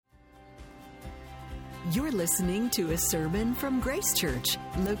You're listening to a sermon from Grace Church,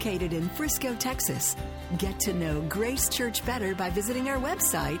 located in Frisco, Texas. Get to know Grace Church better by visiting our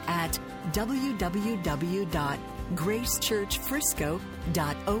website at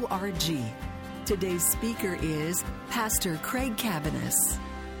www.gracechurchfrisco.org. Today's speaker is Pastor Craig Cabanis.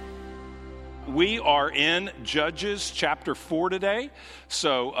 We are in Judges chapter 4 today,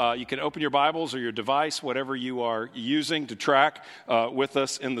 so you can open your Bibles or your device, whatever you are using to track with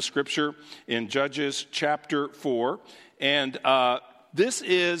us in the Scripture in Judges chapter 4. And this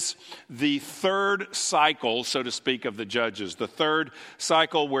is the third cycle, so to speak, of the Judges. The third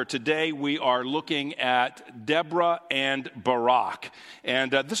cycle where today we are looking at Deborah and Barak.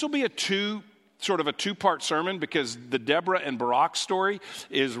 And this will be a two-part sermon because the Deborah and Barak story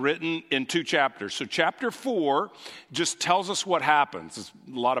is written in two chapters. So chapter 4 just tells us what happens. It's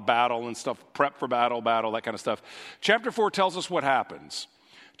a lot of battle and stuff, prep for battle, that kind of stuff. Chapter 4 tells us what happens.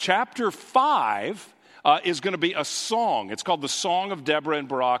 Chapter 5 is going to be a song. It's called the Song of Deborah and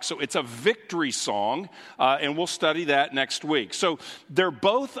Barak. So it's a victory song, and we'll study that next week. So they're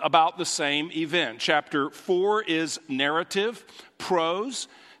both about the same event. Chapter 4 is narrative, prose.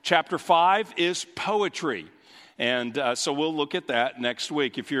 Chapter 5 is poetry, and so we'll look at that next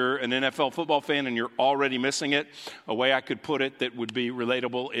week. If you're an NFL football fan and you're already missing it, a way I could put it that would be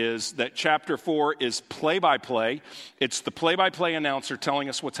relatable is that chapter 4 is play-by-play. It's the play-by-play announcer telling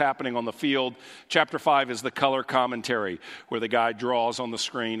us what's happening on the field. Chapter 5 is the color commentary, where the guy draws on the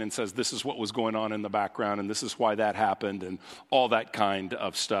screen and says, this is what was going on in the background, and this is why that happened, and all that kind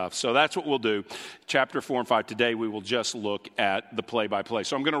of stuff. So that's what we'll do. Chapter 4 and 5. Today we will just look at the play-by-play.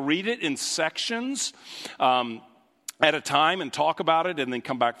 So I'm going to read it in sections at a time and talk about it, and then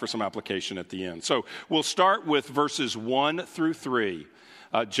come back for some application at the end. So we'll start with verses 1 through 3.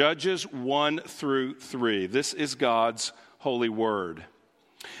 Judges 1 through 3. This is God's holy word.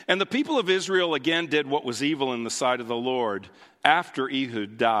 And the people of Israel again did what was evil in the sight of the Lord after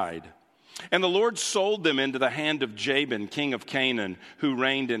Ehud died. And the Lord sold them into the hand of Jabin, king of Canaan, who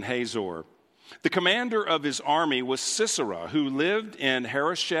reigned in Hazor. The commander of his army was Sisera, who lived in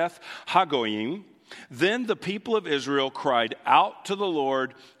Harosheth Hagoyim. Then the people of Israel cried out to the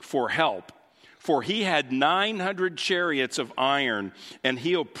Lord for help, for he had 900 chariots of iron, and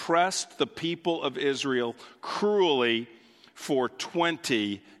he oppressed the people of Israel cruelly for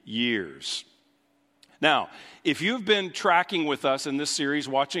 20 years. Now, if you've been tracking with us in this series,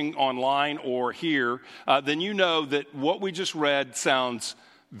 watching online or here, then you know that what we just read sounds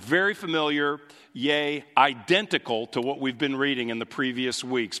very familiar, yea, identical to what we've been reading in the previous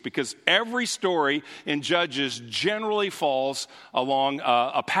weeks, because every story in Judges generally falls along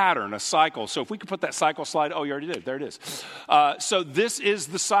a pattern, a cycle. So if we could put that cycle slide, oh, you already did, there it is. So this is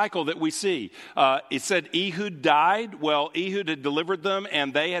the cycle that we see. It said Ehud died. Well, Ehud had delivered them,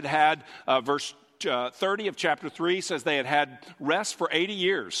 and they had verse 30 of chapter 3 says they had rest for 80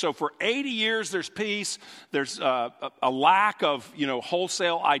 years. So for 80 years, there's peace. There's a lack of,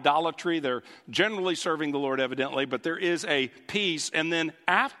 wholesale idolatry. They're generally serving the Lord, evidently, but there is a peace. And then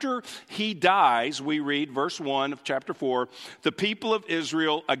after he dies, we read verse 1 of chapter 4, the people of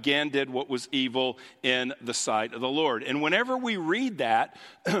Israel again did what was evil in the sight of the Lord. And whenever we read that,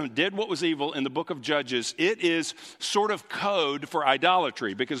 did what was evil in the book of Judges, it is sort of code for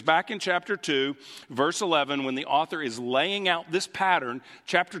idolatry, because back in chapter 2, verse 11, when the author is laying out this pattern,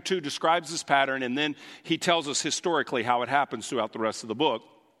 chapter 2 describes this pattern, and then he tells us historically how it happens throughout the rest of the book.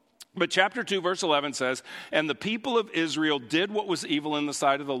 But chapter 2, verse 11 says, and the people of Israel did what was evil in the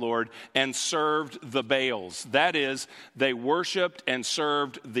sight of the Lord and served the Baals. That is, they worshiped and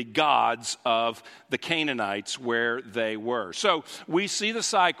served the gods of the Canaanites where they were. So we see the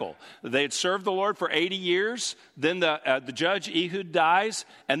cycle. They had served the Lord for 80 years. Then the judge Ehud dies,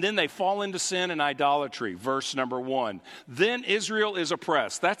 and then they fall into sin and idolatry, verse number 1. Then Israel is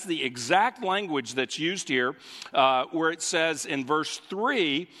oppressed. That's the exact language that's used here, where it says in verse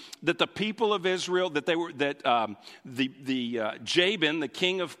 3 that the people of Israel, Jabin, the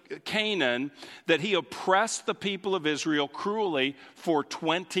king of Canaan, that he oppressed the people of Israel cruelly for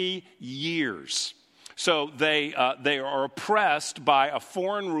 20 years. So they are oppressed by a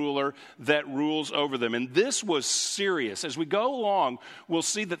foreign ruler that rules over them. And this was serious. As we go along, we'll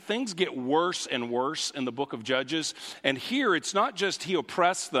see that things get worse and worse in the book of Judges. And here, it's not just he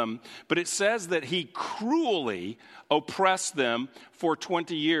oppressed them, but it says that he cruelly oppressed them for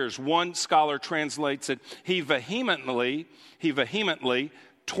 20 years. One scholar translates it, he vehemently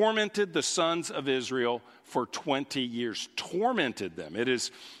tormented the sons of Israel for 20 years. Tormented them. It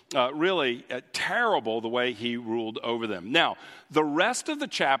is really terrible the way he ruled over them. Now, the rest of the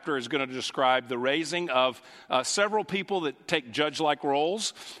chapter is going to describe the raising of several people that take judge-like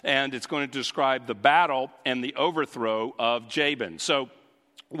roles, and it's going to describe the battle and the overthrow of Jabin. So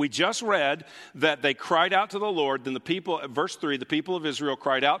we just read that they cried out to the Lord. Then the people, verse 3, the people of Israel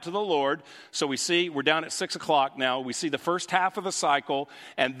cried out to the Lord. So we see, we're down at 6 o'clock now. We see the first half of the cycle,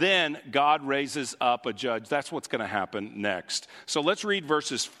 and then God raises up a judge. That's what's going to happen next. So let's read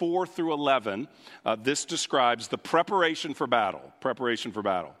verses 4 through 11. This describes the preparation for battle. Preparation for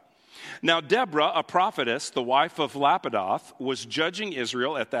battle. Now Deborah, a prophetess, the wife of Lapidoth, was judging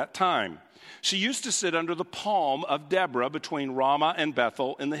Israel at that time. She used to sit under the palm of Deborah between Ramah and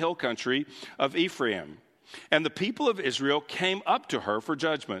Bethel in the hill country of Ephraim. And the people of Israel came up to her for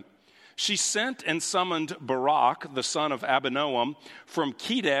judgment. She sent and summoned Barak, the son of Abinoam, from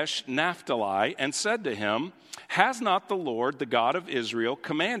Kedesh Naphtali, and said to him, "Has not the Lord, the God of Israel,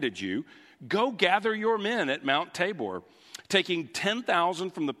 commanded you, go gather your men at Mount Tabor, taking 10,000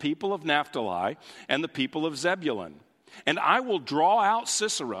 from the people of Naphtali and the people of Zebulun? And I will draw out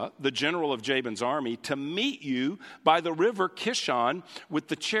Sisera, the general of Jabin's army, to meet you by the river Kishon with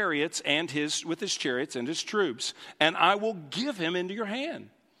the chariots and his chariots and his troops, and I will give him into your hand."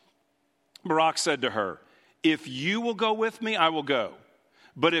 Barak said to her, "If you will go with me, I will go.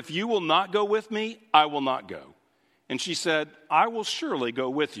 But if you will not go with me, I will not go." And she said, "I will surely go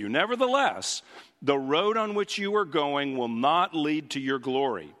with you. Nevertheless, the road on which you are going will not lead to your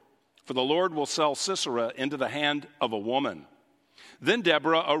glory. For the Lord will sell Sisera into the hand of a woman." Then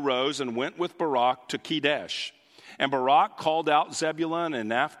Deborah arose and went with Barak to Kedesh. And Barak called out Zebulun and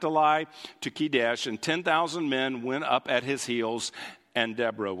Naphtali to Kedesh, and 10,000 men went up at his heels, and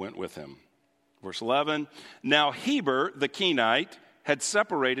Deborah went with him. Verse 11, now Heber the Kenite had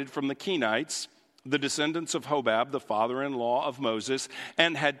separated from the Kenites, the descendants of Hobab, the father-in-law of Moses,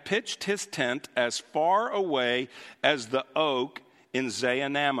 and had pitched his tent as far away as the oak in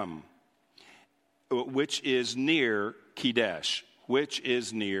Zaanannim, which is near Kedesh.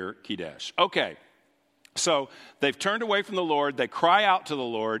 Okay, so they've turned away from the Lord. They cry out to the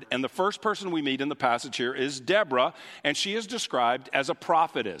Lord. And the first person we meet in the passage here is Deborah. And she is described as a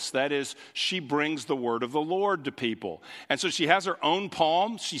prophetess. That is, she brings the word of the Lord to people. And so she has her own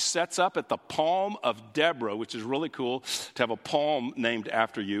palm. She sets up at the palm of Deborah, which is really cool to have a palm named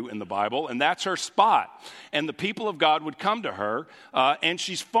after you in the Bible. And that's her spot. And the people of God would come to her. And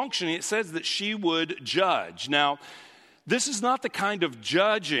she's functioning. It says that she would judge. Now, this is not the kind of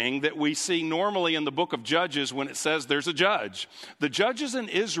judging that we see normally in the book of Judges when it says there's a judge. The judges in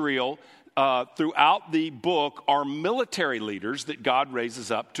Israel throughout the book are military leaders that God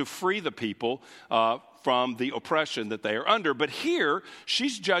raises up to free the people from the oppression that they are under. But here,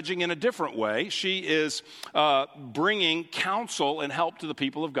 she's judging in a different way. She is bringing counsel and help to the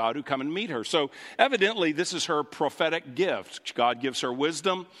people of God who come and meet her. So evidently, this is her prophetic gift. God gives her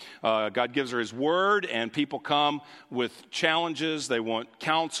wisdom. God gives her his word, and people come with challenges. They want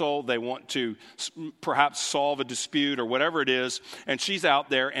counsel. They want to perhaps solve a dispute or whatever it is, and she's out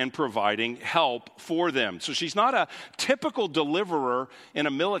there and providing help for them. So she's not a typical deliverer in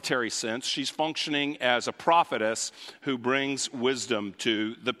a military sense. She's functioning as a prophetess who brings wisdom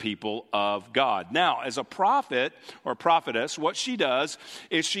to the people of God. Now, as a prophet or prophetess, what she does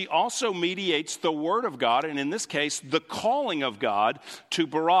is she also mediates the word of God, and in this case, the calling of God to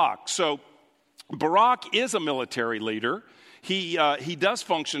Barak. So Barak is a military leader. He does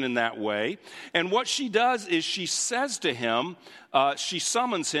function in that way. And what she does is she says to him, she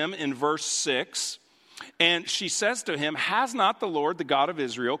summons him in verse 6, and she says to him, "Has not the Lord, the God of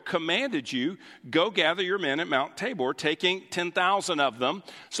Israel, commanded you, go gather your men at Mount Tabor, taking 10,000 of them?"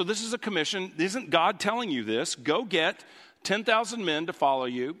 So this is a commission. Isn't God telling you this? Go get 10,000 men to follow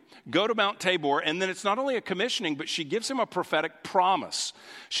you. Go to Mount Tabor. And then it's not only a commissioning, but she gives him a prophetic promise.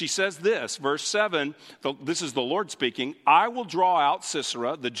 She says this, verse 7, this is the Lord speaking, "I will draw out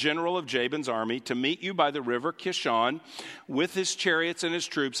Sisera, the general of Jabin's army, to meet you by the river Kishon with his chariots and his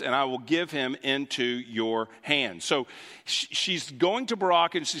troops, and I will give him into your hand." So she's going to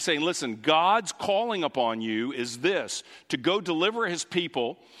Barak and she's saying, listen, God's calling upon you is this, to go deliver his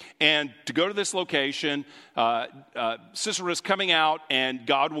people and to go to this location. Sisera's coming out and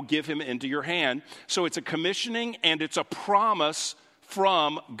God will give him into your hand. So it's a commissioning and it's a promise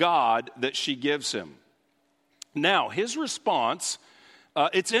from God that she gives him. Now, his response,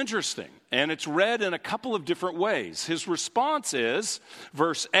 it's interesting, and it's read in a couple of different ways. His response is,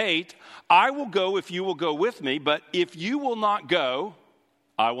 verse 8, "I will go if you will go with me, but if you will not go,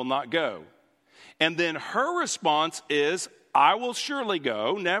 I will not go." And then her response is, I will surely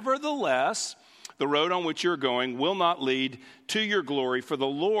go. Nevertheless, the road on which you're going will not lead to your glory, for the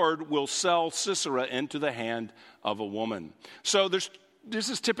Lord will sell Sisera into the hand of a woman. So this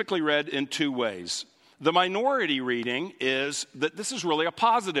is typically read in two ways. The minority reading is that this is really a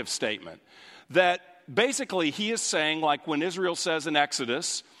positive statement, that basically he is saying, like when Israel says in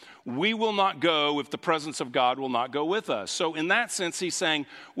Exodus, we will not go if the presence of God will not go with us. So in that sense, he's saying,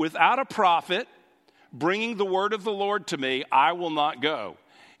 without a prophet bringing the word of the Lord to me, I will not go.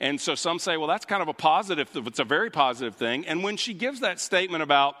 And so some say, well, that's kind of a positive, it's a very positive thing. And when she gives that statement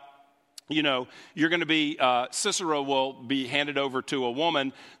about, you're going to be, Sisera will be handed over to a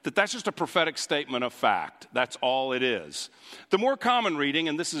woman, that's just a prophetic statement of fact. That's all it is. The more common reading,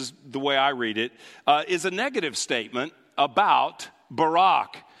 and this is the way I read it, is a negative statement about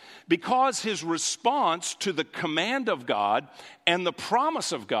Barak, because his response to the command of God and the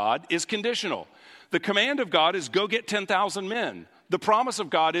promise of God is conditional. The command of God is go get 10,000 men. The promise of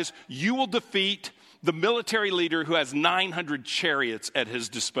God is you will defeat the military leader who has 900 chariots at his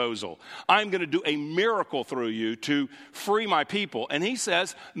disposal. I'm going to do a miracle through you to free my people. And he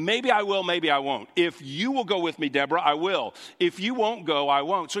says, maybe I will, maybe I won't. If you will go with me, Deborah, I will. If you won't go, I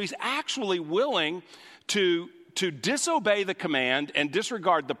won't. So he's actually willing to disobey the command and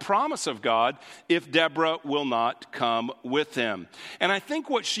disregard the promise of God if Deborah will not come with him. And I think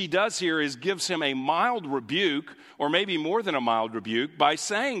what she does here is gives him a mild rebuke, or maybe more than a mild rebuke, by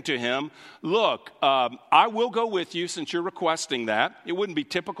saying to him, look, I will go with you since you're requesting that. It wouldn't be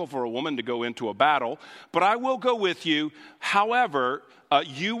typical for a woman to go into a battle, but I will go with you. However,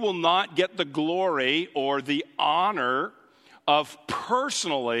 you will not get the glory or the honor of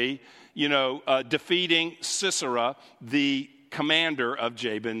personally defeating Sisera, the commander of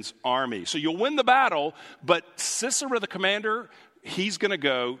Jabin's army. So you'll win the battle, but Sisera, the commander, he's going to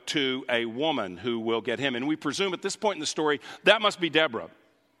go to a woman who will get him. And we presume at this point in the story, that must be Deborah.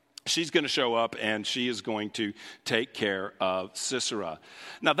 She's going to show up and she is going to take care of Sisera.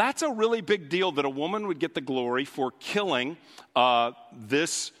 Now, that's a really big deal that a woman would get the glory for killing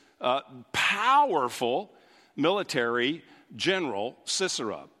this powerful military general,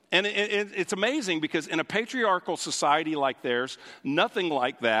 Sisera. And it's amazing because in a patriarchal society like theirs, nothing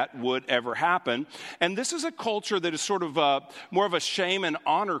like that would ever happen. And this is a culture that is sort of more of a shame and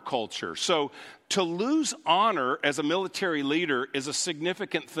honor culture. So to lose honor as a military leader is a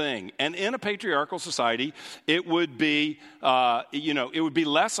significant thing. And in a patriarchal society, it would be, it would be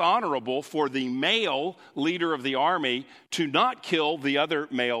less honorable for the male leader of the army to not kill the other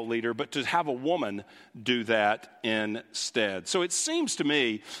male leader, but to have a woman do that instead. So it seems to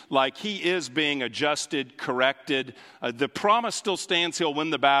me like he is being adjusted, corrected. The promise still stands, he'll win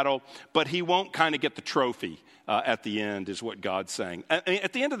the battle, but he won't kind of get the trophy. At the end is what God's saying.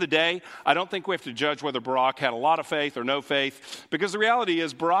 At the end of the day, I don't think we have to judge whether Barak had a lot of faith or no faith, because the reality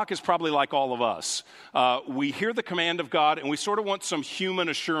is Barak is probably like all of us. We hear the command of God and we sort of want some human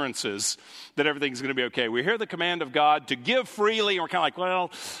assurances that everything's going to be okay. We hear the command of God to give freely and we're kind of like,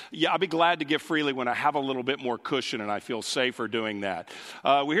 well, yeah, I'll be glad to give freely when I have a little bit more cushion and I feel safer doing that.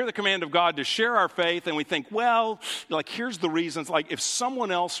 We hear the command of God to share our faith and we think, well, like here's the reasons. Like if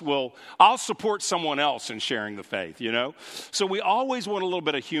someone else I'll support someone else in sharing the faith, So we always want a little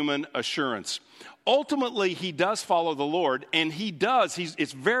bit of human assurance. Ultimately, he does follow the Lord, and he does.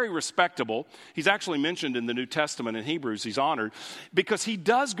 It's very respectable. He's actually mentioned in the New Testament in Hebrews. He's honored because he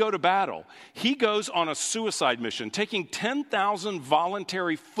does go to battle. He goes on a suicide mission, taking 10,000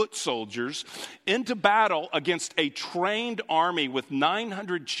 voluntary foot soldiers into battle against a trained army with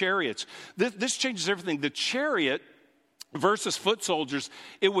 900 chariots. This changes everything. The chariot versus foot soldiers,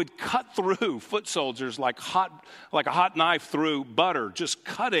 it would cut through foot soldiers like a hot knife through butter, just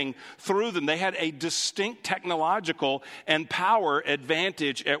cutting through them. They had a distinct technological and power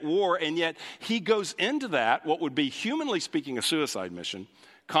advantage at war, and yet he goes into that, what would be humanly speaking a suicide mission,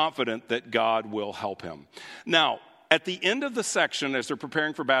 confident that God will help him. Now, at the end of the section, as they're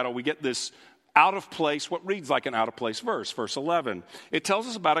preparing for battle, we get this out of place, what reads like an out of place verse 11. It tells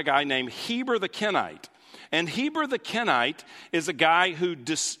us about a guy named Heber the Kenite. And Heber the Kenite is a guy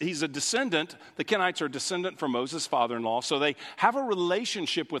he's a descendant. The Kenites are a descendant from Moses' father-in-law. So they have a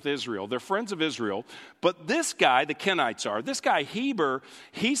relationship with Israel. They're friends of Israel. But this guy, the Kenites this guy Heber,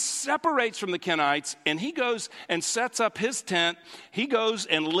 he separates from the Kenites and he goes and sets up his tent. He goes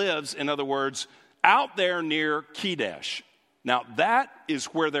and lives, in other words, out there near Kedesh. Now, that is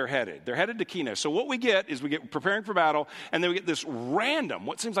where they're headed. They're headed to Kedesh. So what we get is we get preparing for battle, and then we get this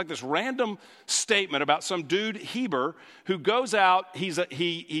what seems like this random statement about some dude, Heber, who goes out. He's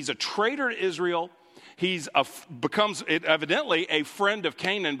a traitor to Israel. becomes evidently a friend of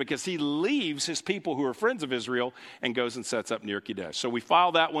Canaan because he leaves his people who are friends of Israel and goes and sets up near Kadesh. So we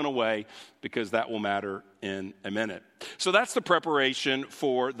file that one away because that will matter in a minute. So that's the preparation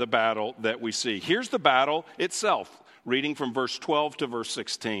for the battle that we see. Here's the battle itself, reading from verse 12 to verse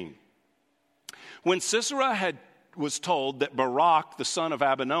 16. When Sisera was told that Barak, the son of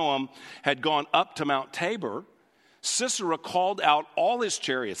Abinoam, had gone up to Mount Tabor, Sisera called out all his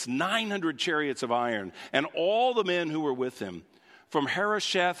chariots, 900 chariots of iron, and all the men who were with him, from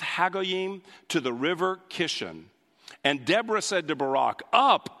Harosheth Hagoyim to the river Kishon. And Deborah said to Barak,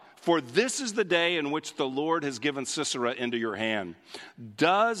 "Up, for this is the day in which the Lord has given Sisera into your hand.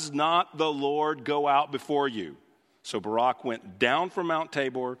 Does not the Lord go out before you?" So Barak went down from Mount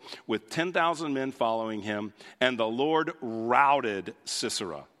Tabor with 10,000 men following him, and the Lord routed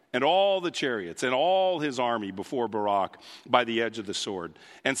Sisera and all the chariots and all his army before Barak by the edge of the sword.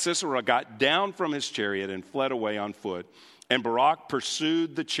 And Sisera got down from his chariot and fled away on foot. And Barak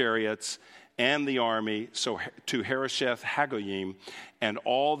pursued the chariots and the army to Harosheth Hagoyim, and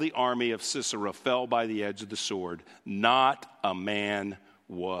all the army of Sisera fell by the edge of the sword. Not a man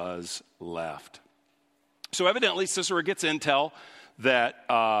was left. So evidently Sisera gets intel that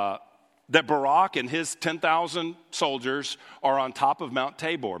Barak and his 10,000 soldiers are on top of Mount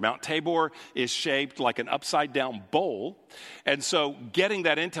Tabor. Mount Tabor is shaped like an upside-down bowl. And so getting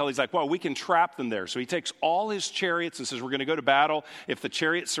that intel, he's like, well, we can trap them there. So he takes all his chariots and says, we're going to go to battle. If the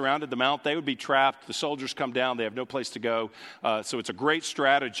chariots surrounded the mount, they would be trapped. The soldiers come down. They have no place to go. So it's a great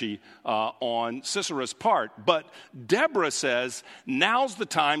strategy on Sisera's part. But Deborah says, now's the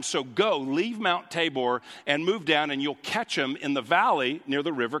time, so go, leave Mount Tabor and move down, and you'll catch them in the valley near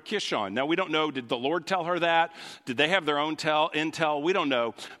the river Kishon. Now, we don't know, did the Lord tell her that? Did they have their own intel? We don't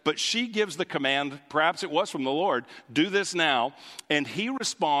know. But she gives the command, perhaps it was from the Lord, do this now. And he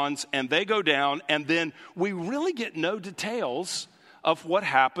responds, and they go down, and then we really get no details of what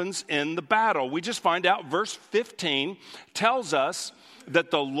happens in the battle. We just find out verse 15 tells us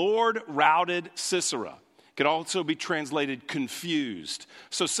that the Lord routed Sisera. It could also be translated confused.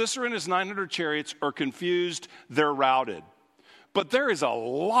 So Sisera and his 900 chariots are confused, they're routed. But there is a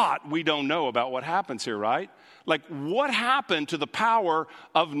lot we don't know about what happens here, right? Like, what happened to the power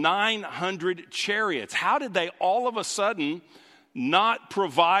of 900 chariots? How did they all of a sudden not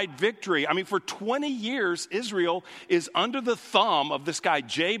provide victory? I mean, for 20 years, Israel is under the thumb of this guy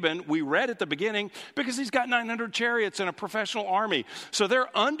Jabin, we read at the beginning, because he's got 900 chariots and a professional army. So they're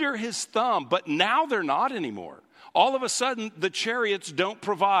under his thumb, but now they're not anymore. All of a sudden, the chariots don't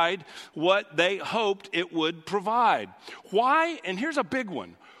provide what they hoped it would provide. Why? And here's a big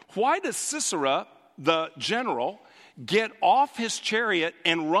one. Why does Sisera, the general, get off his chariot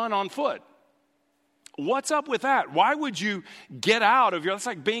and run on foot? What's up with that? Why would you get out of it's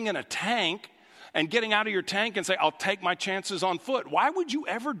like being in a tank and getting out of your tank and say, I'll take my chances on foot. Why would you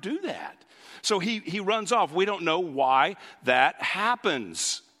ever do that? So he runs off. We don't know why that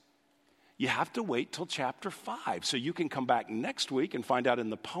happens. You have to wait till chapter 5. So you can come back next week and find out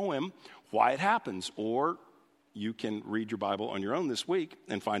in the poem why it happens. Or you can read your Bible on your own this week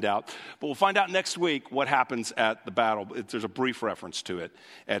and find out. But we'll find out next week what happens at the battle. There's a brief reference to it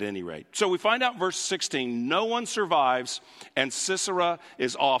at any rate. So we find out in verse 16, no one survives, and Sisera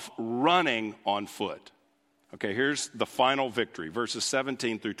is off running on foot. Okay, here's the final victory, verses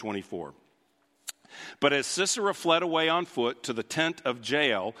 17 through 24. But as Sisera fled away on foot to the tent of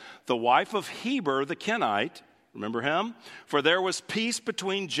Jael, the wife of Heber the Kenite, remember him? For there was peace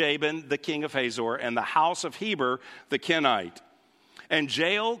between Jabin, the king of Hazor, and the house of Heber the Kenite. And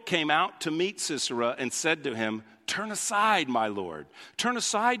Jael came out to meet Sisera and said to him, turn aside, my lord. Turn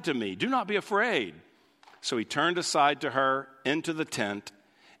aside to me. Do not be afraid. So he turned aside to her into the tent,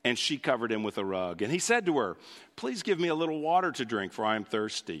 and she covered him with a rug. And he said to her, please give me a little water to drink, for I am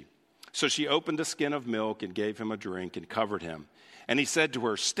thirsty. So she opened a skin of milk and gave him a drink and covered him. And he said to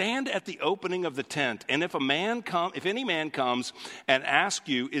her, stand at the opening of the tent, and if any man comes and asks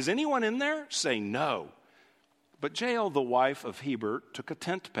you, is anyone in there? Say no. But Jael, the wife of Heber, took a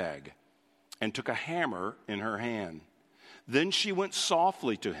tent peg and took a hammer in her hand. Then she went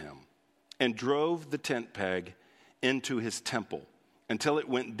softly to him and drove the tent peg into his temple until it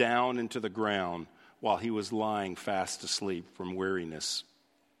went down into the ground while he was lying fast asleep from weariness.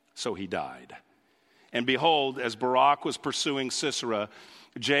 So he died. And behold, as Barak was pursuing Sisera,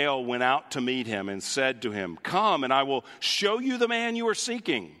 Jael went out to meet him and said to him, come, and I will show you the man you are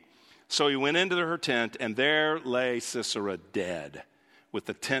seeking. So he went into her tent, and there lay Sisera dead, with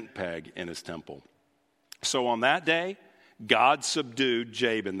the tent peg in his temple. So on that day, God subdued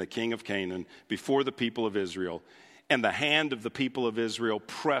Jabin, the king of Canaan, before the people of Israel, And the hand of the people of Israel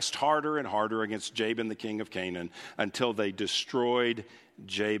pressed harder and harder against Jabin, the king of Canaan, until they destroyed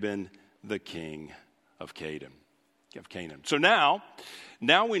Jabin, the king of Canaan. So now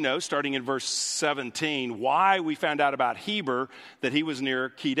we know, starting in verse 17, why we found out about Heber, that he was near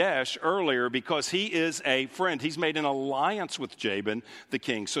Kedesh earlier, because he is a friend. He's made an alliance with Jabin, the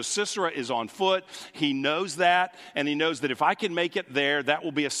king. So Sisera is on foot. He knows that, and he knows that if I can make it there, that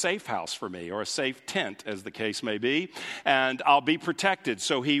will be a safe house for me, or a safe tent, as the case may be, and I'll be protected.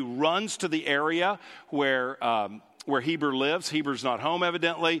 So he runs to the area where Heber lives. Heber's not home,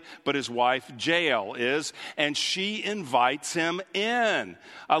 evidently, but his wife, Jael, is, and she invites him in.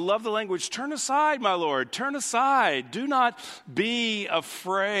 I love the language, turn aside, my Lord, turn aside. Do not be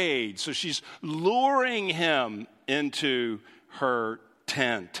afraid. So she's luring him into her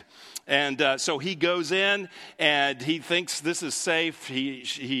tent. And so he goes in, and he thinks this is safe.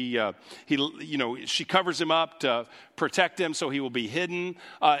 She covers him up to protect him, so he will be hidden.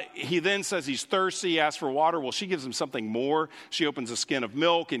 He then says he's thirsty, asks for water. Well, she gives him something more. She opens a skin of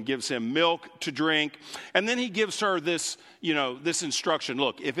milk and gives him milk to drink. And then he gives her this instruction.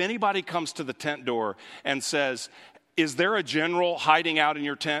 Look, if anybody comes to the tent door and says, is there a general hiding out in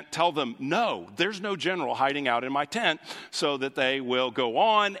your tent? Tell them, no, there's no general hiding out in my tent, so that they will go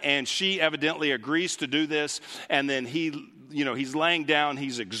on. And she evidently agrees to do this. And then he's laying down,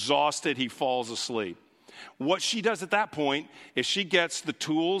 he's exhausted, he falls asleep. What she does at that point is she gets the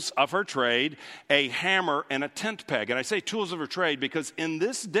tools of her trade, a hammer and a tent peg. And I say tools of her trade because in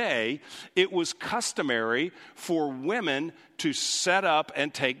this day, it was customary for women to set up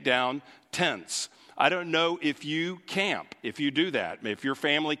and take down tents. I don't know if you camp, if you do that. If your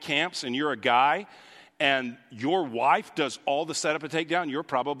family camps and you're a guy and your wife does all the setup and takedown, you're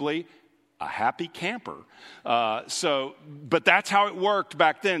probably a happy camper. But that's how it worked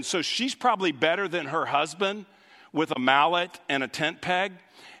back then. So she's probably better than her husband with a mallet and a tent peg.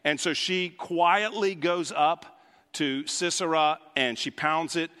 And so she quietly goes up to Sisera and she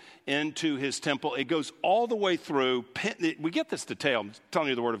pounds it into his temple. It goes all the way through. We get this detail. I'm telling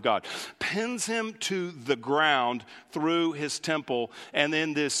you the word of God. Pins him to the ground through his temple. And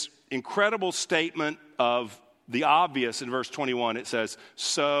then this incredible statement of the obvious in verse 21, it says,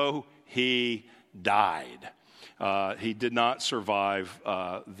 so he died. He did not survive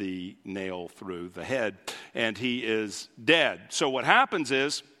the nail through the head, and he is dead. So what happens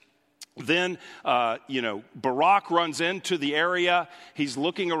is, then, Barak runs into the area. He's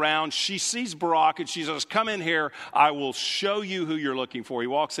looking around. She sees Barak and she says, come in here. I will show you who you're looking for. He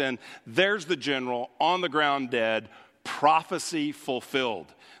walks in. There's the general on the ground dead. Prophecy fulfilled.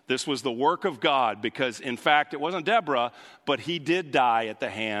 This was the work of God because, in fact, it wasn't Deborah, but he did die at the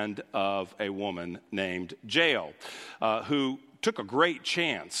hand of a woman named Jael, who took a great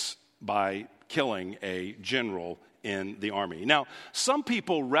chance by killing a general in the army. Now, some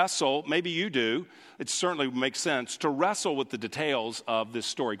people wrestle, maybe you do, it certainly makes sense, to wrestle with the details of this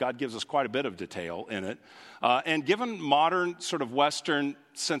story. God gives us quite a bit of detail in it. And given modern sort of Western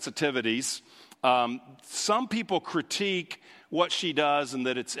sensitivities, some people critique what she does and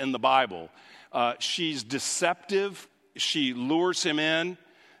that it's in the Bible. She's deceptive. She lures him in.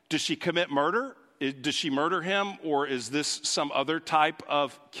 Does she commit murder? Does she murder him, or is this some other type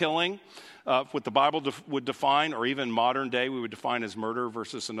of killing? What the Bible would define, or even modern day we would define as murder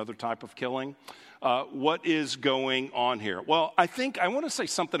versus another type of killing. What is going on here? Well, I want to say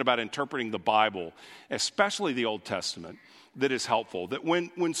something about interpreting the Bible, especially the Old Testament, that is helpful. That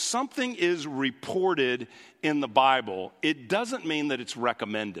when something is reported in the Bible, it doesn't mean that it's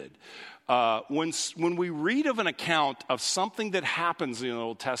recommended. When we read of an account of something that happens in the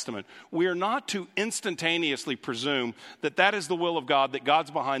Old Testament, we are not to instantaneously presume that that is the will of God, that God's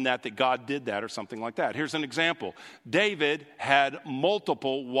behind that God did that, or something like that. Here's an example. David had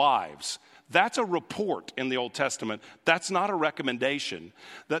multiple wives. That's a report in the Old Testament. That's not a recommendation.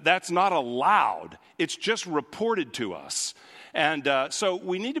 That's not allowed. It's just reported to us. And so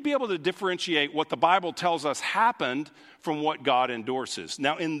we need to be able to differentiate what the Bible tells us happened from what God endorses.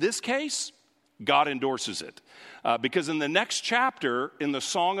 Now, in this case, God endorses it. Because in the next chapter, in the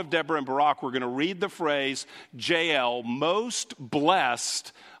Song of Deborah and Barak, we're going to read the phrase, Jael, most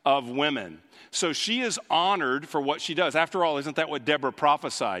blessed of women. So she is honored for what she does. After all, isn't that what Deborah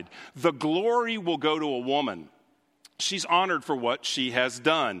prophesied? The glory will go to a woman. She's honored for what she has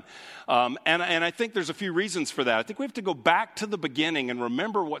done. And I think there's a few reasons for that. I think we have to go back to the beginning and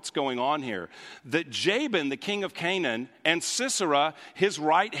remember what's going on here. That Jabin, the king of Canaan, and Sisera, his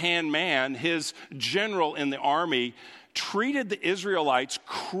right-hand man, his general in the army, treated the Israelites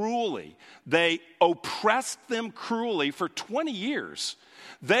cruelly. They oppressed them cruelly for 20 years.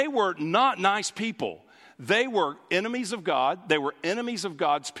 They were not nice people. they were enemies of God. They were enemies of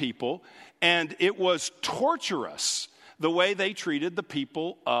God's people. And it was torturous the way they treated the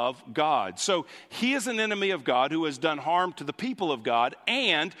people of God. So he is an enemy of God who has done harm to the people of God.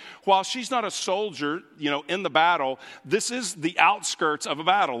 And while she's not a soldier, in the battle, this is the outskirts of a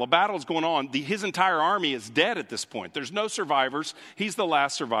battle. A battle is going on. His entire army is dead at this point. There's no survivors. He's the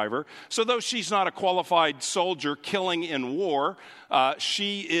last survivor. So though she's not a qualified soldier killing in war,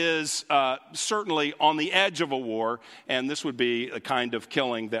 she is certainly on the edge of a war, and this would be a kind of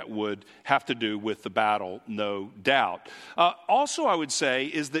killing that would have to do with the battle, no doubt. Also, I would say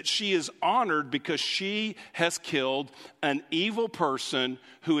is that she is honored because she has killed an evil person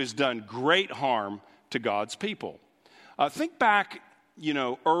who has done great harm to God's people. Think back,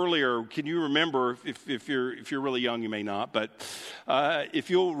 earlier. Can you remember? If you're really young, you may not, but if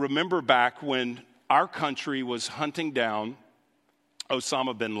you'll remember back when our country was hunting down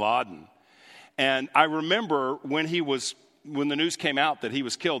Osama bin Laden. And I remember when the news came out that he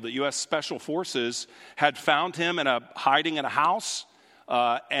was killed, that U.S. Special Forces had found him hiding in a house,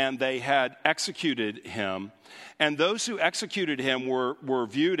 and they had executed him. And those who executed him were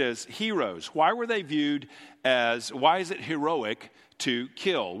viewed as heroes. Why is it heroic to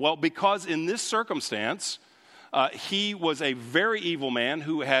kill? Well, because in this circumstance, he was a very evil man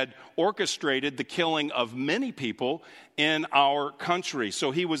who had orchestrated the killing of many people in our country.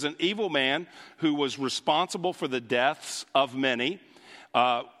 So he was an evil man who was responsible for the deaths of many,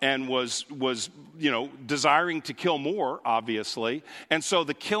 and was desiring to kill more, obviously. And so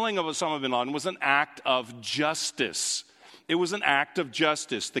the killing of Osama bin Laden was an act of justice. It was an act of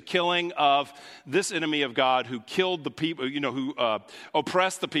justice. The killing of this enemy of God who killed the people, who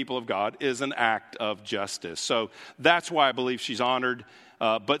oppressed the people of God is an act of justice. So that's why I believe she's honored.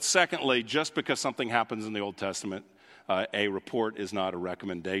 But secondly, just because something happens in the Old Testament, a report is not a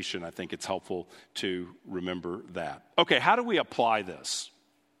recommendation. I think it's helpful to remember that. Okay, how do we apply this?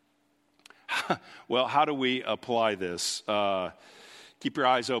 Well, how do we apply this? Keep your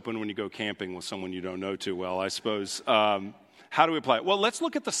eyes open when you go camping with someone you don't know too well, I suppose. How do we apply it? Well, let's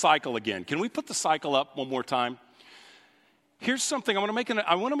look at the cycle again. Can we put the cycle up one more time? Here's something. I want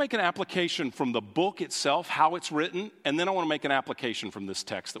to make an application from the book itself, how it's written, and then I want to make an application from this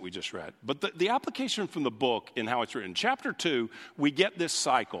text that we just read. But the application from the book and how it's written. Chapter 2, we get this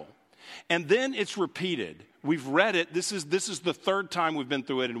cycle, and then it's repeated. We've read it. This is the third time we've been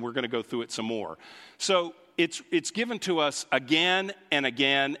through it, and we're going to go through it some more. So it's given to us again and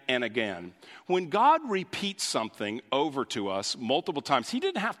again and again. When God repeats something over to us multiple times, he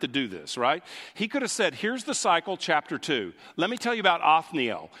didn't have to do this, right? He could have said, here's the cycle, chapter 2. Let me tell you about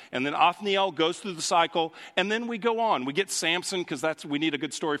Othniel. And then Othniel goes through the cycle, and then we go on. We get Samson, because we need a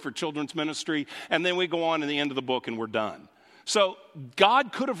good story for children's ministry. And then we go on in the end of the book, and we're done. So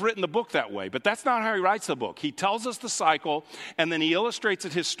God could have written the book that way, but that's not how he writes the book. He tells us the cycle, and then he illustrates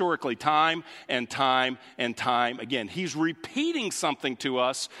it historically time and time and time again. He's repeating something to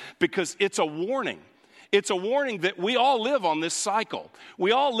us because it's a warning. It's a warning that we all live on this cycle.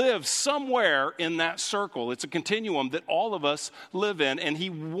 We all live somewhere in that circle. It's a continuum that all of us live in, and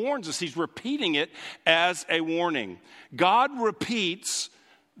he warns us. He's repeating it as a warning. God repeats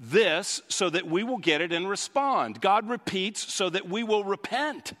this so that we will get it and respond. God repeats so that we will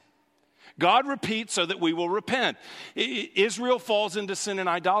repent. God repeats so that we will repent. Israel falls into sin and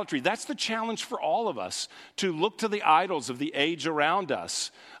idolatry. That's the challenge for all of us, to look to the idols of the age around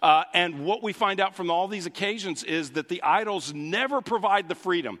us. And what we find out from all these occasions is that the idols never provide the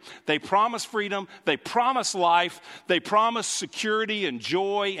freedom. They promise freedom, they promise life, they promise security and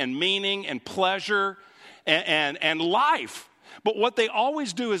joy and meaning and pleasure and life. But what they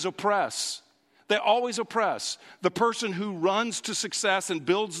always do is oppress. They always oppress. The person who runs to success and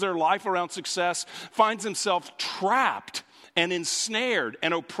builds their life around success finds himself trapped and ensnared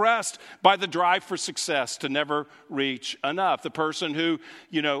and oppressed by the drive for success to never reach enough. The person who,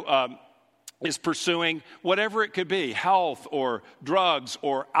 is pursuing whatever it could be, health or drugs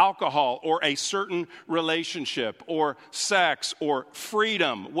or alcohol or a certain relationship or sex or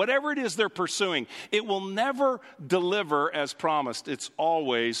freedom, whatever it is they're pursuing, it will never deliver as promised. It's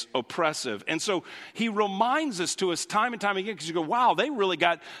always oppressive. And so he reminds us time and time again, because you go, wow,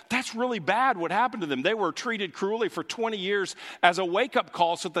 that's really bad what happened to them. They were treated cruelly for 20 years as a wake-up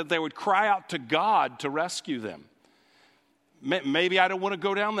call so that they would cry out to God to rescue them. Maybe I don't want to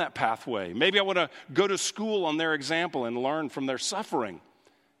go down that pathway. Maybe I want to go to school on their example and learn from their suffering.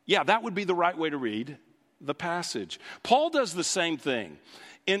 Yeah, that would be the right way to read the passage. Paul does the same thing.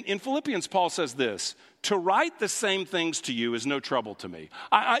 In Philippians, Paul says this: to write the same things to you is no trouble to me.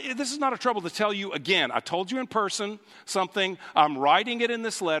 This is not a trouble to tell you again. I told you in person something. I'm writing it in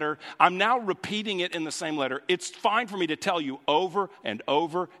this letter. I'm now repeating it in the same letter. It's fine for me to tell you over and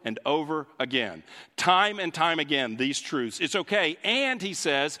over and over again, time and time again, these truths. It's okay. And he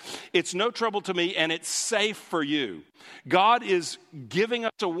says, it's no trouble to me and it's safe for you. God is giving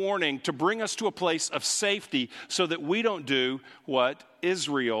us a warning to bring us to a place of safety so that we don't do what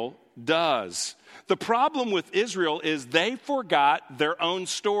Israel does. The problem with Israel is they forgot their own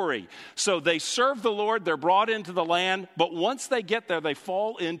story. So they serve the Lord, they're brought into the land, but once they get there, they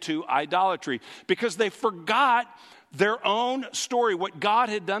fall into idolatry because they forgot their own story, what God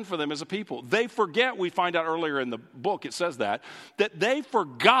had done for them as a people. They forget, we find out earlier in the book, it says that they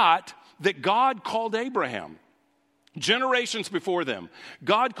forgot that God called Abraham. Generations before them,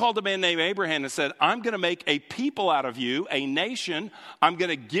 God called a man named Abraham and said, I'm going to make a people out of you, a nation. I'm going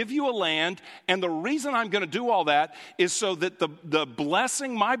to give you a land. And the reason I'm going to do all that is so that the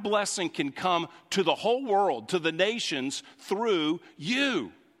blessing, my blessing, can come to the whole world, to the nations through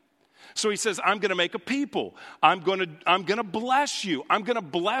you. So he says, I'm going to make a people. I'm going to bless you. I'm going to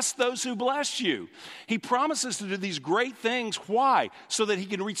bless those who bless you. He promises to do these great things. Why? So that he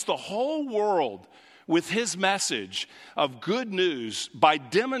can reach the whole world with his message of good news by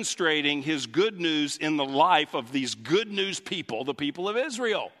demonstrating his good news in the life of these good news people, the people of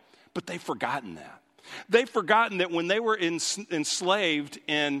Israel. But they've forgotten that. They've forgotten that when they were enslaved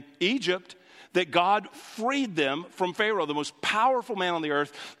in Egypt, that God freed them from Pharaoh, the most powerful man on the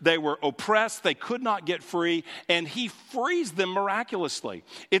earth. They were oppressed. They could not get free, and he frees them miraculously.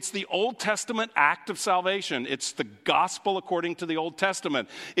 It's the Old Testament act of salvation. It's the gospel according to the Old Testament.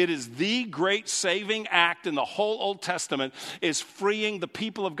 It is the great saving act in the whole Old Testament, is freeing the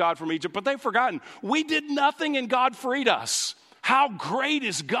people of God from Egypt. But they've forgotten, we did nothing and God freed us. How great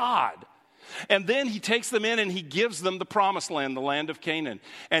is God? And then he takes them in and he gives them the promised land, the land of Canaan.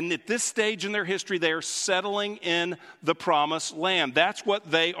 And at this stage in their history, they are settling in the promised land. That's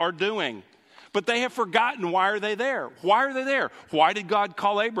what they are doing. But they have forgotten, why are they there? Why are they there? Why did God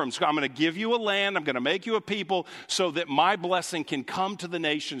call Abram? So I'm going to give you a land. I'm going to make you a people so that my blessing can come to the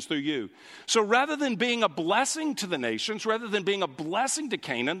nations through you. So rather than being a blessing to the nations, rather than being a blessing to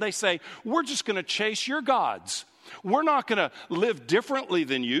Canaan, they say, we're just going to chase your gods. We're not going to live differently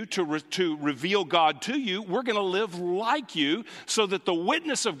than you to reveal God to you. We're going to live like you so that the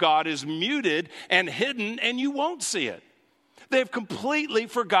witness of God is muted and hidden and you won't see it. They've completely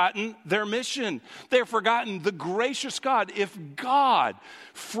forgotten their mission. They've forgotten the gracious God. If God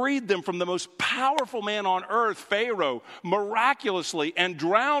freed them from the most powerful man on earth, Pharaoh, miraculously, and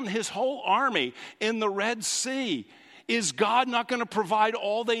drowned his whole army in the Red Sea, is God not going to provide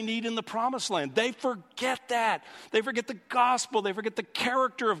all they need in the promised land? They forget that. They forget the gospel. They forget the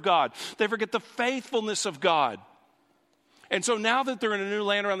character of God. They forget the faithfulness of God. And so now that they're in a new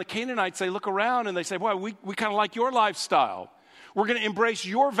land around, the Canaanites, they look around and they say, well, we kind of like your lifestyle. We're going to embrace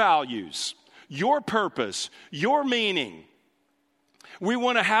your values, your purpose, your meaning. We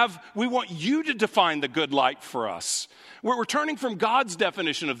want you to define the good life for us. We're turning from God's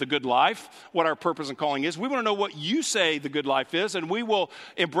definition of the good life, what our purpose and calling is. We want to know what you say the good life is, and we will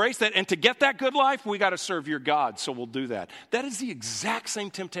embrace that. And to get that good life, we got to serve your God, so we'll do that. That is the exact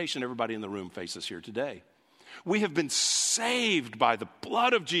same temptation everybody in the room faces here today. We have been saved by the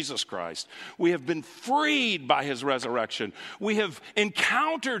blood of Jesus Christ. We have been freed by his resurrection. We have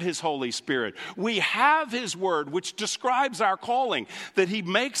encountered his Holy Spirit. We have his word, which describes our calling, that he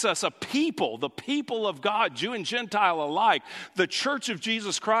makes us a people, the people of God, Jew and Gentile alike, the church of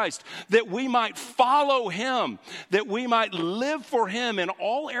Jesus Christ, that we might follow him, that we might live for him in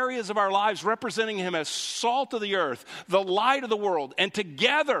all areas of our lives, representing him as salt of the earth, the light of the world, and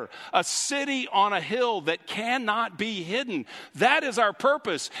together a city on a hill that cannot be hidden. That is our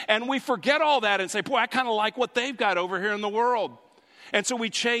purpose. And we forget all that and say, boy, I kind of like what they've got over here in the world. And so we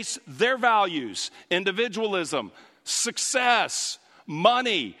chase their values, individualism, success,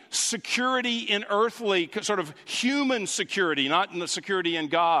 money, security in earthly, sort of human security, not in the security in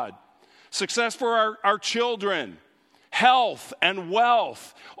God. Success for our children, health and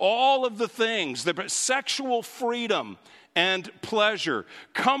wealth, all of the things, the sexual freedom and pleasure,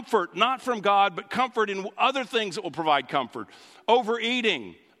 comfort, not from God, but comfort in other things that will provide comfort,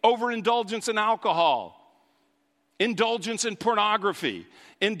 overeating, overindulgence in alcohol, indulgence in pornography,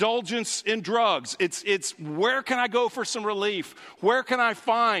 indulgence in drugs. It's where can I go for some relief? Where can I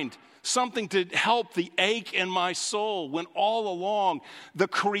find something to help the ache in my soul when all along the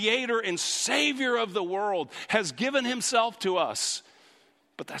creator and savior of the world has given himself to us?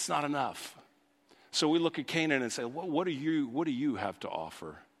 But that's not enough. So we look at Canaan and say, what do you have to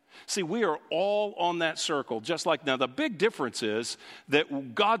offer? See, we are all on that circle, just like now. The big difference is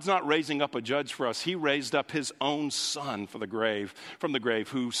that God's not raising up a judge for us. He raised up his own son from the grave,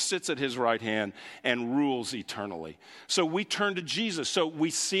 who sits at his right hand and rules eternally. So we turn to Jesus. So we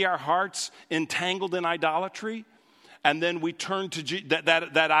see our hearts entangled in idolatry, and then we turn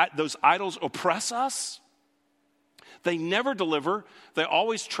to those idols oppress us. They never deliver. They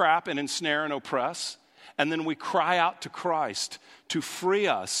always trap and ensnare and oppress. And then we cry out to Christ to free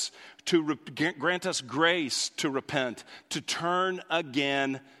us, to grant us grace to repent, to turn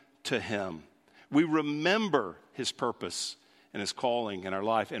again to him. We remember his purpose and his calling in our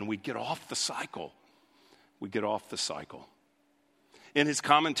life, and we get off the cycle. We get off the cycle. In his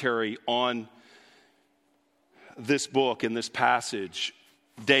commentary on this book, in this passage,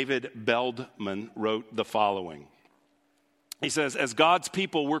 David Beldman wrote the following. He says, as God's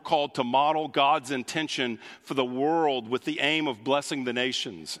people, we're called to model God's intention for the world with the aim of blessing the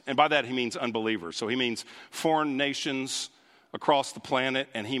nations. And by that, he means unbelievers. So he means foreign nations across the planet,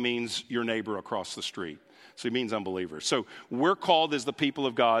 and he means your neighbor across the street. So he means unbelievers. So we're called as the people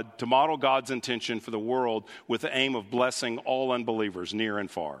of God to model God's intention for the world with the aim of blessing all unbelievers near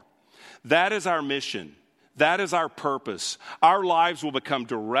and far. That is our mission. That is our purpose. Our lives will become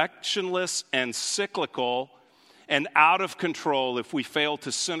directionless and cyclical and out of control if we fail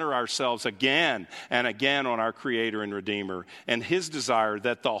to center ourselves again and again on our Creator and Redeemer and his desire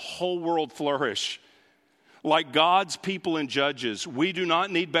that the whole world flourish. Like God's people and judges, we do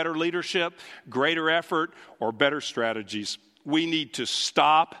not need better leadership, greater effort, or better strategies. We need to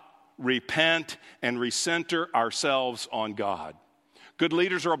stop, repent, and recenter ourselves on God. Good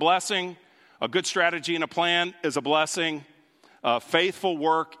leaders are a blessing. A good strategy and a plan is a blessing. Faithful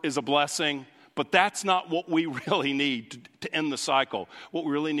work is a blessing. But that's not what we really need to end the cycle. What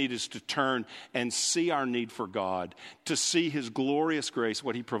we really need is to turn and see our need for God, to see his glorious grace,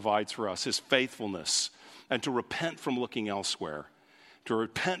 what he provides for us, his faithfulness, and to repent from looking elsewhere, to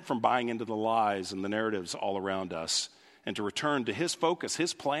repent from buying into the lies and the narratives all around us, and to return to his focus,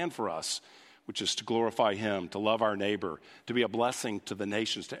 his plan for us, which is to glorify him, to love our neighbor, to be a blessing to the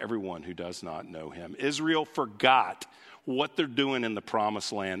nations, to everyone who does not know him. Israel forgot what they're doing in the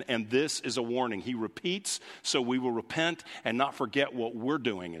promised land, and this is a warning. He repeats, so we will repent and not forget what we're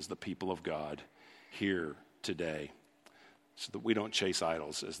doing as the people of God here today, so that we don't chase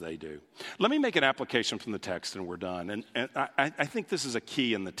idols as they do. Let me make an application from the text and we're done. And I think this is a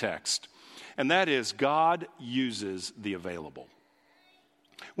key in the text, and that is God uses the available.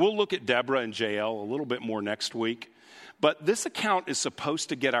 We'll look at Deborah and Jael a little bit more next week, but this account is supposed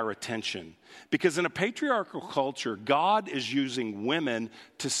to get our attention because in a patriarchal culture, God is using women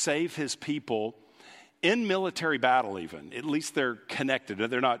to save his people in military battle even. At least they're connected.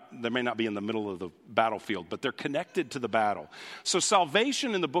 They may not be in the middle of the battlefield, but they're connected to the battle. So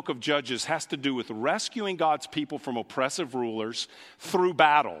salvation in the book of Judges has to do with rescuing God's people from oppressive rulers through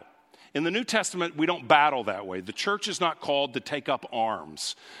battle. In the New Testament, we don't battle that way. The church is not called to take up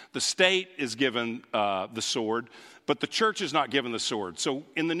arms. The state is given the sword, but the church is not given the sword. So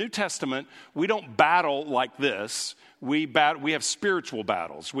in the New Testament, we don't battle like this. We have spiritual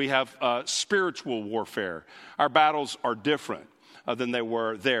battles. We have spiritual warfare. Our battles are different than they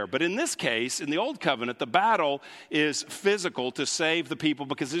were there. But in this case, in the Old Covenant, the battle is physical to save the people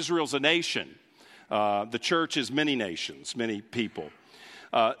because Israel's a nation. The church is many nations, many people.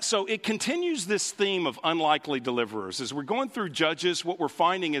 So it continues this theme of unlikely deliverers. As we're going through Judges, what we're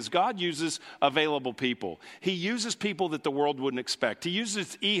finding is God uses available people. He uses people that the world wouldn't expect. He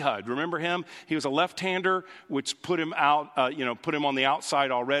uses Ehud. Remember him? He was a left-hander, which put him out, put him on the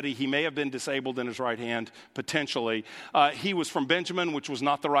outside already. He may have been disabled in his right hand, potentially. He was from Benjamin, which was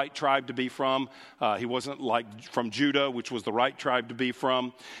not the right tribe to be from. He wasn't like from Judah, which was the right tribe to be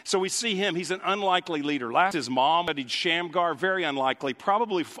from. So we see him. He's an unlikely leader. Last, his mom studied Shamgar, very unlikely, probably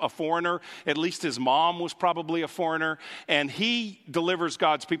a foreigner. At least his mom was probably a foreigner. And he delivers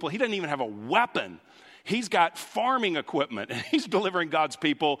God's people. He doesn't even have a weapon. He's got farming equipment. And he's delivering God's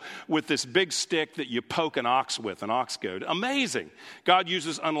people with this big stick that you poke an ox with, an ox goad. Amazing. God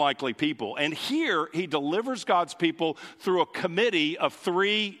uses unlikely people. And here he delivers God's people through a committee of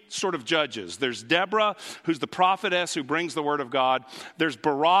three sort of judges. There's Deborah, who's the prophetess who brings the word of God. There's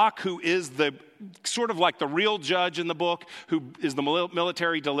Barak, who is the sort of like the real judge in the book, who is the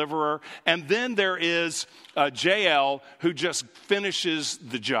military deliverer. And then there is Jael, who just finishes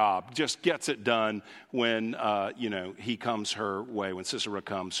the job, just gets it done when, he comes her way, when Sisera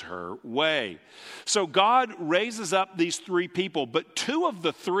comes her way. So God raises up these three people, but two of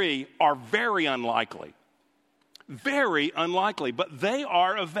the three are very unlikely. very unlikely, but they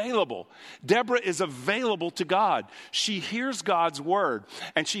are available. Deborah is available to God. She hears God's word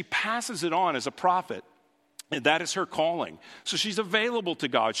and she passes it on as a prophet. And that is her calling. So she's available to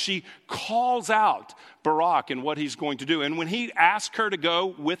God. She calls out Barak and what he's going to do. And when he asks her to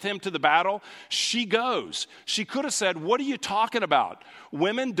go with him to the battle, she goes. She could have said, what are you talking about?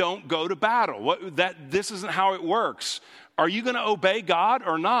 Women don't go to battle. This isn't how it works. Are you going to obey God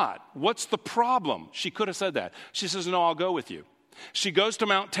or not? What's the problem? She could have said that. She says, no, I'll go with you. She goes to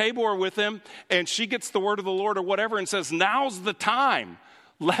Mount Tabor with him, and she gets the word of the Lord or whatever and says, now's the time.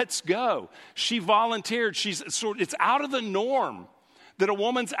 Let's go. She volunteered. It's out of the norm that a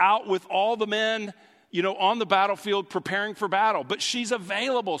woman's out with all the men, on the battlefield preparing for battle. But she's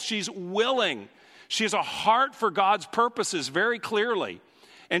available. She's willing. She has a heart for God's purposes very clearly.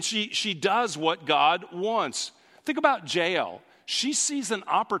 And she does what God wants. Think about Jael. She sees an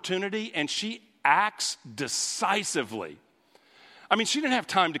opportunity and she acts decisively. I mean, she didn't have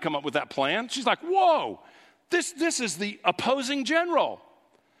time to come up with that plan. She's like, whoa, this is the opposing general.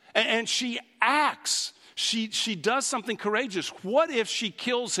 And she acts. She does something courageous. What if she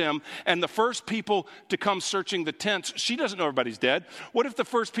kills him and the first people to come searching the tents, she doesn't know everybody's dead. What if the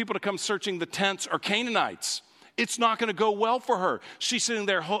first people to come searching the tents are Canaanites? It's not going to go well for her. She's sitting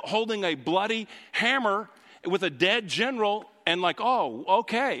there holding a bloody hammer with a dead general and like, oh,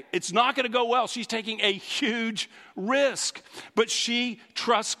 okay, it's not going to go well. She's taking a huge risk, but she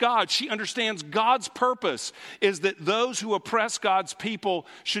trusts God. She understands God's purpose is that those who oppress God's people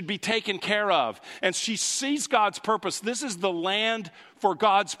should be taken care of. And she sees God's purpose. This is the land for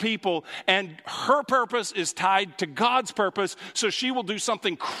God's people, and her purpose is tied to God's purpose, so she will do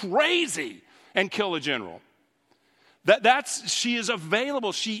something crazy and kill a general. She is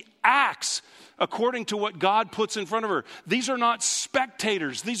available. She acts according to what God puts in front of her. These are not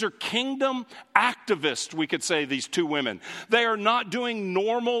spectators. These are kingdom activists, we could say, these two women. They are not doing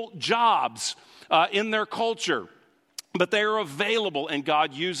normal jobs in their culture, but they are available and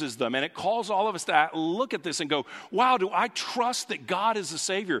God uses them. And it calls all of us to look at this and go, wow, do I trust that God is the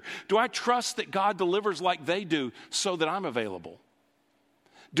Savior? Do I trust that God delivers like they do so that I'm available?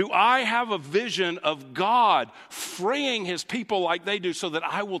 Do I have a vision of God freeing his people like they do so that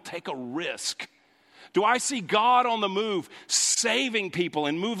I will take a risk? Do I see God on the move, saving people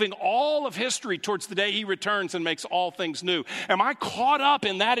and moving all of history towards the day he returns and makes all things new? Am I caught up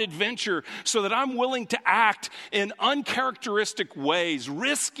in that adventure so that I'm willing to act in uncharacteristic ways,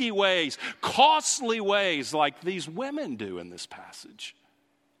 risky ways, costly ways like these women do in this passage?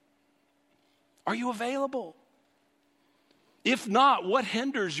 Are you available? If not, what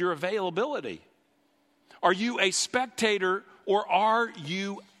hinders your availability? Are you a spectator or are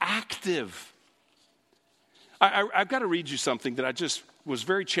you active? I've got to read you something that was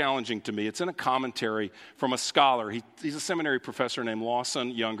very challenging to me. It's in a commentary from a scholar. He's a seminary professor named Lawson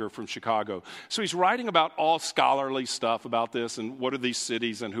Younger from Chicago. So he's writing about all scholarly stuff about this and what are these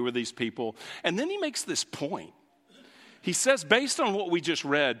cities and who are these people. And then he makes this point. He says, based on what we just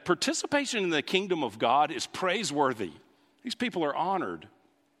read, participation in the kingdom of God is praiseworthy. These people are honored.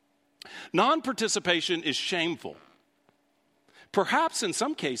 Non-participation is shameful. Perhaps in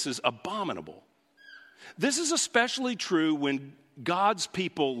some cases abominable. This is especially true when God's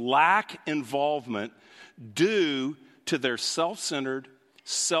people lack involvement due to their self-centered,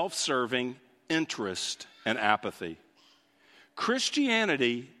 self-serving interest and apathy.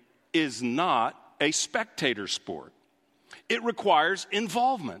 Christianity is not a spectator sport. It requires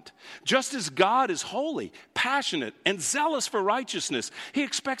involvement. Just as God is holy, passionate, and zealous for righteousness, he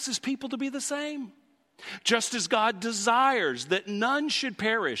expects his people to be the same. Just as God desires that none should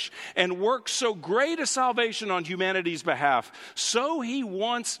perish and works so great a salvation on humanity's behalf, so he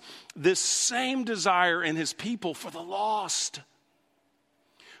wants this same desire in his people for the lost.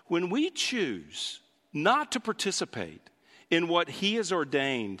 When we choose not to participate in what he has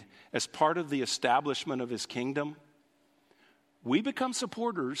ordained as part of the establishment of his kingdom, we become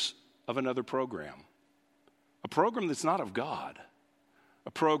supporters of another program. A program that's not of God.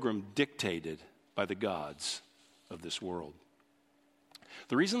 A program dictated by the gods of this world.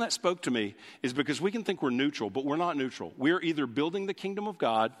 The reason that spoke to me is because we can think we're neutral, but we're not neutral. We're either building the kingdom of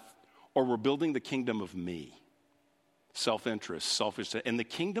God or we're building the kingdom of me. Self-interest, selfishness. And the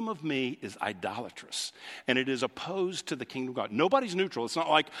kingdom of me is idolatrous. And it is opposed to the kingdom of God. Nobody's neutral. It's not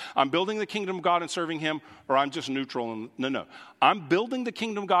like I'm building the kingdom of God and serving him, or I'm just neutral. No. I'm building the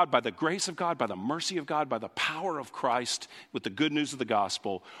kingdom of God by the grace of God, by the mercy of God, by the power of Christ, with the good news of the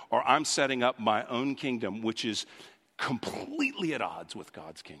gospel, or I'm setting up my own kingdom, which is completely at odds with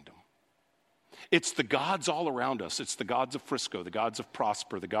God's kingdom. It's the gods all around us. It's the gods of Frisco, the gods of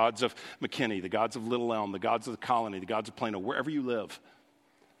Prosper, the gods of McKinney, the gods of Little Elm, the gods of the Colony, the gods of Plano, wherever you live.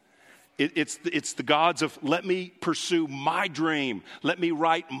 It's the gods of, let me pursue my dream. Let me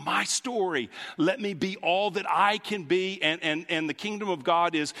write my story. Let me be all that I can be. And the kingdom of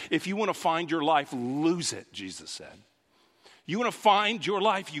God is, if you want to find your life, lose it, Jesus said. You want to find your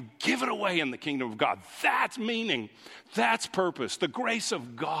life, you give it away in the kingdom of God. That's meaning. That's purpose. The grace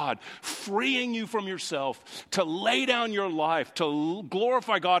of God freeing you from yourself to lay down your life, to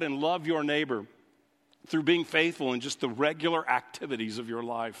glorify God and love your neighbor through being faithful in just the regular activities of your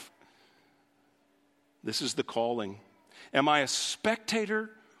life. This is the calling. Am I a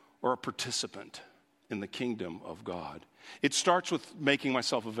spectator or a participant in the kingdom of God? It starts with making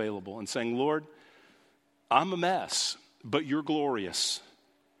myself available and saying, Lord, I'm a mess, but you're glorious.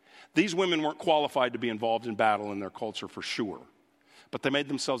 These women weren't qualified to be involved in battle in their culture for sure, but they made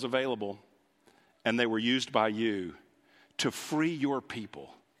themselves available, and they were used by you to free your people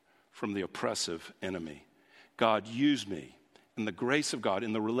from the oppressive enemy. God, use me in the grace of God,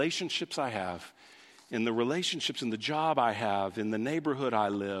 in the relationships I have, in the relationships, in the job I have, in the neighborhood I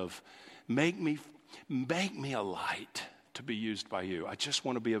live. Make me a light to be used by you. I just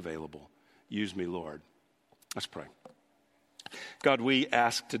want to be available. Use me, Lord. Let's pray. God, we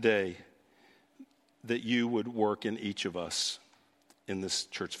ask today that you would work in each of us in this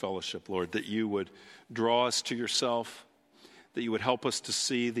church fellowship, Lord, that you would draw us to yourself, that you would help us to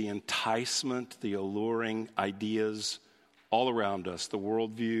see the enticement, the alluring ideas all around us, the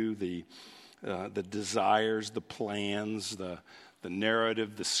worldview, the desires, the plans, the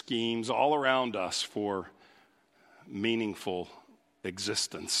narrative, the schemes all around us for meaningful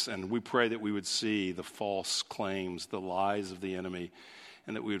existence. And we pray that we would see the false claims, the lies of the enemy,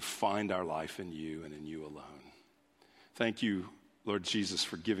 and that we would find our life in you and in you alone. Thank you, Lord Jesus,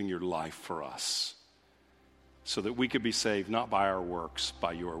 for giving your life for us so that we could be saved not by our works,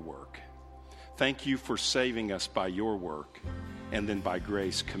 by your work. Thank you for saving us by your work and then by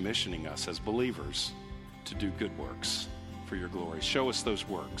grace commissioning us as believers to do good works for your glory. Show us those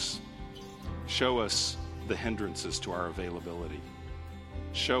works. Show us the hindrances to our availability.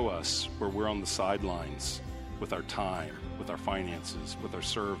 Show us where we're on the sidelines with our time, with our finances, with our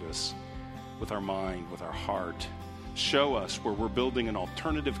service, with our mind, with our heart. Show us where we're building an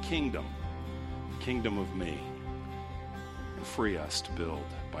alternative kingdom, the kingdom of me, and free us to build,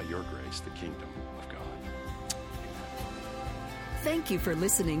 by your grace, the kingdom of God. Thank you for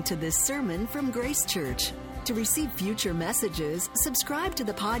listening to this sermon from Grace Church. To receive future messages, subscribe to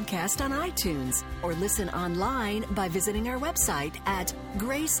the podcast on iTunes or listen online by visiting our website at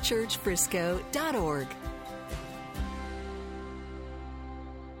gracechurchfrisco.org.